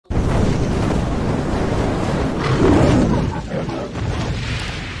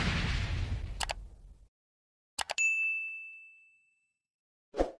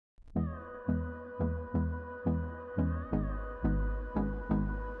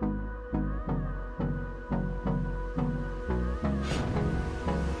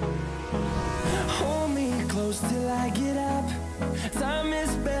close till I get up. Time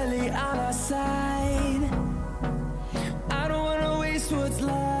is barely on our side. I don't wanna waste what's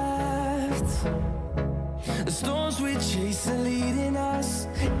left. The storms we chase are leading us,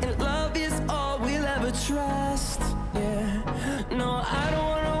 and love is all we'll ever trust. Yeah, no, I don't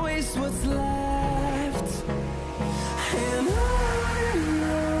wanna waste what's left. And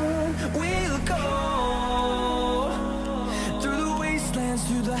on we'll go, through the wastelands,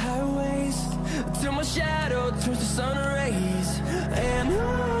 through the highways, till my shadow turns to sun rays. And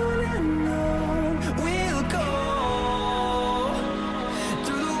on we'll go,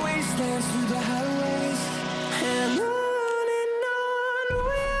 through the wastelands, through the highways, and on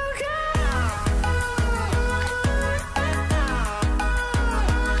we'll go.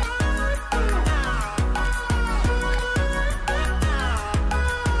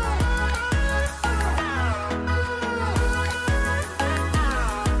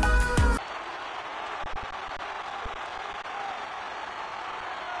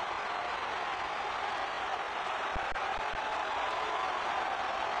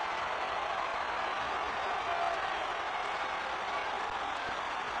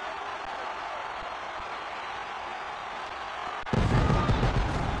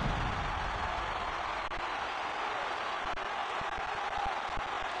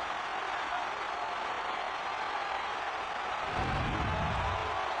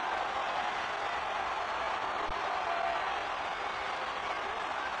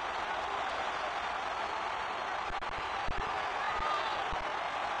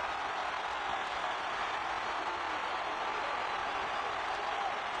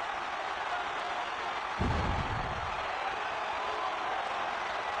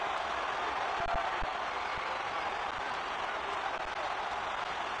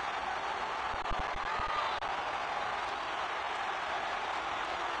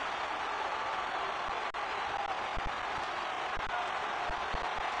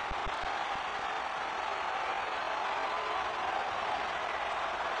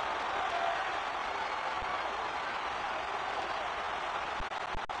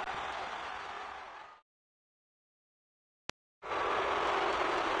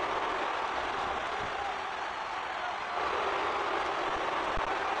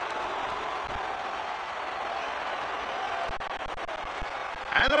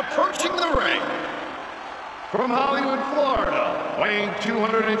 And approaching the ring, from Hollywood, Florida, weighing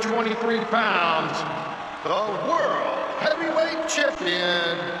 223 pounds, the World Heavyweight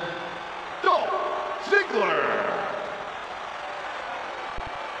Champion, Dolph Ziggler.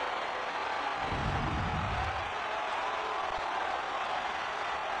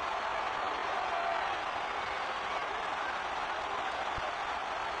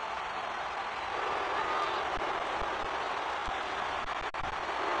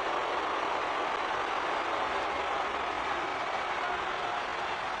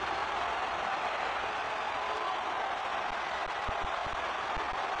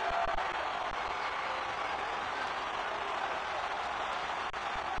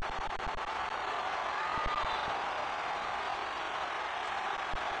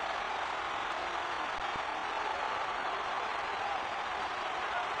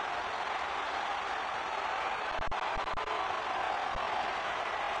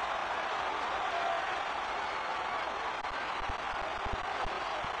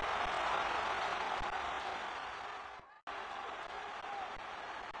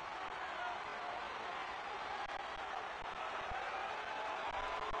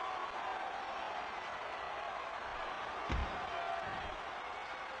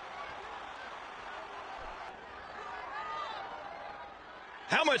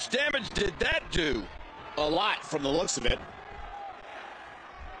 How much damage did that do? A lot from the looks of it.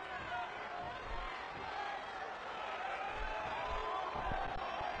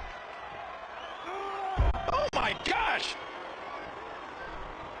 Oh my gosh!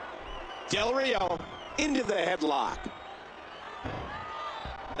 Del Rio into the headlock.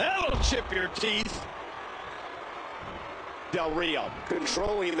 That'll chip your teeth. Del Rio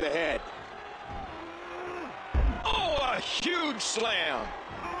controlling the head. Oh, a huge slam.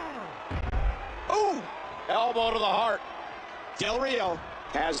 Ooh, elbow to the heart. Del Rio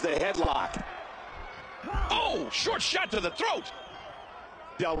has the headlock. Oh, short shot to the throat.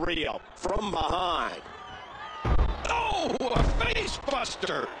 Del Rio from behind. Oh, a face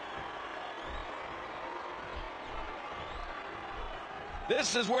buster.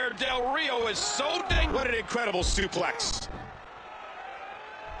 This is where Del Rio is so dang. What an incredible suplex.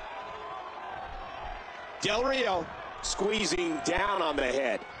 Del Rio squeezing down on the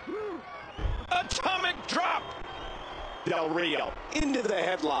head. Atomic drop. Del Rio into the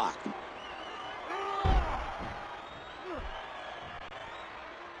headlock.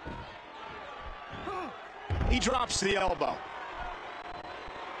 He drops the elbow.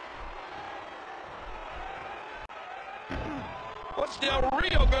 What's Del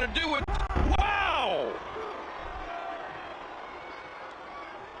Rio gonna do with... Wow!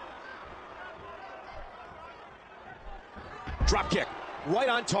 Drop kick, right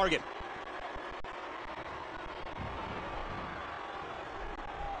on target.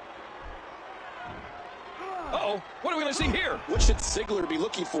 Uh-oh, what are we gonna see here? What should Ziggler be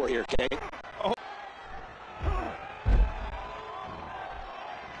looking for here, Kane? Oh.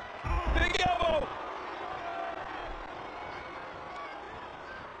 Big elbow!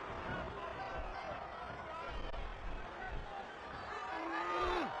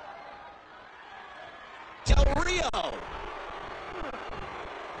 Del Rio!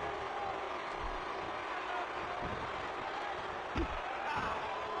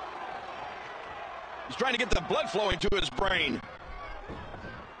 He's trying to get the blood flowing to his brain.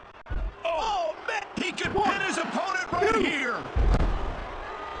 Oh, man! He could pin his opponent right here!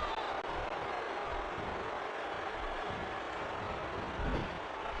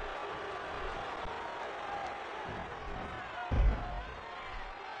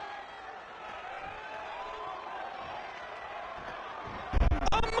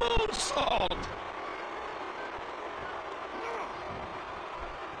 A moonsault!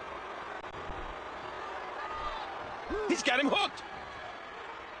 He's got him hooked.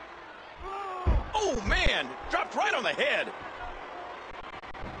 Oh, man. Dropped right on the head.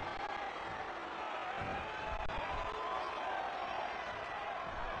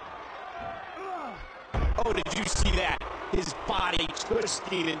 Oh, did you see that? His body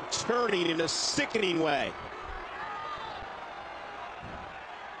twisting and turning in a sickening way.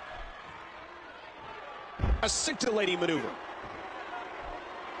 A scintillating maneuver.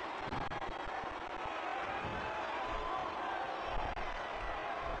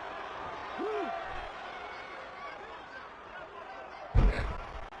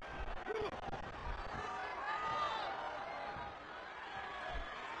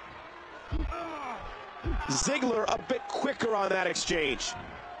 Ziggler a bit quicker on that exchange.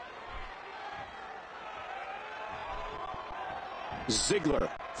 Ziggler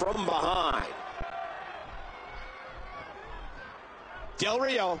from behind. Del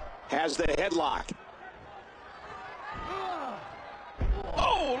Rio has the headlock.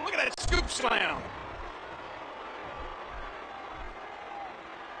 Oh, look at that scoop slam.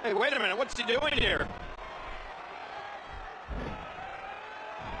 Hey, wait a minute. What's he doing here?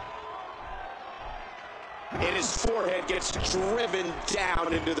 And his forehead gets driven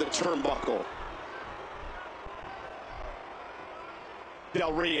down into the turnbuckle.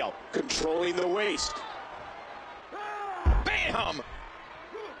 Del Rio controlling the waist. Bam!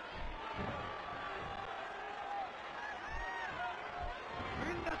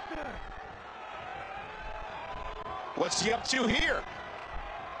 What's he up to here?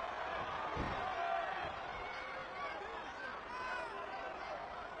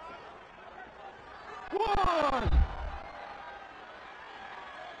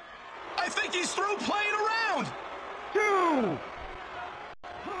 I think he's through playing around. 2.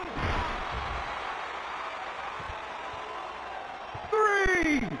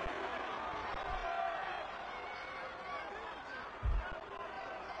 3.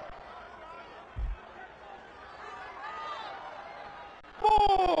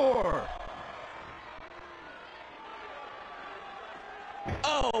 4.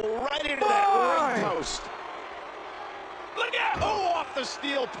 Oh, right into that ring post. Look out! Oh, off the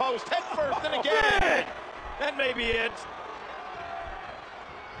steel post. Head first and again. That may be it.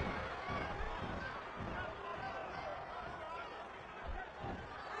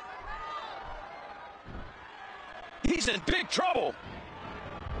 He's in big trouble.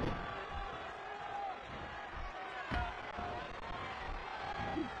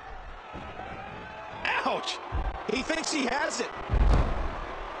 Ouch! He thinks he has it.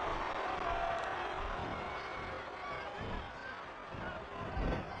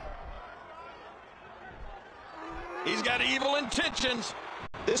 He's got evil intentions.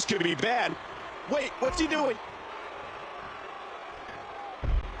 This could be bad. Wait, what's he doing?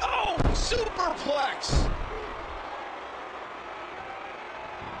 Oh, superplex.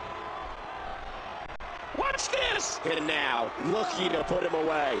 Watch this. And now, looking to put him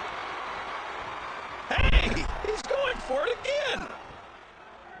away. Hey, he's going for it again.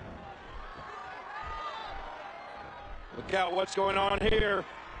 Look out what's going on here.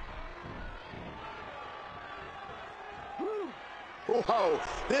 Whoa,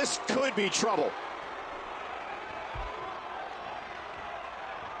 this could be trouble.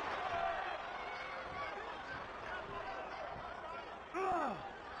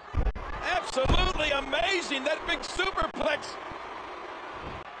 Absolutely amazing. reversing that big superplex.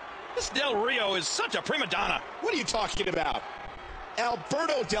 This Del Rio is such a prima donna. What are you talking about?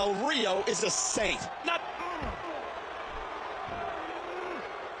 Alberto Del Rio is a saint. Not...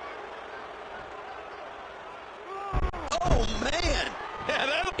 Oh, man. Yeah,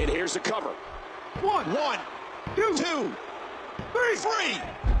 that... And here's the cover. One, Two, three.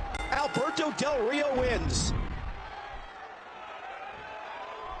 Alberto Del Rio wins.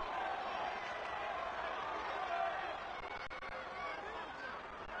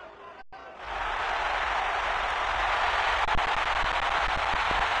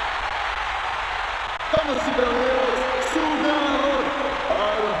 damas y caballeros, su ganador,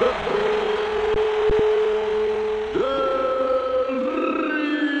 Alberto Del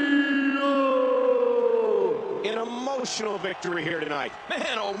Rio. An emotional victory here tonight.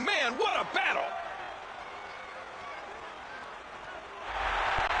 Man, oh man, what a battle!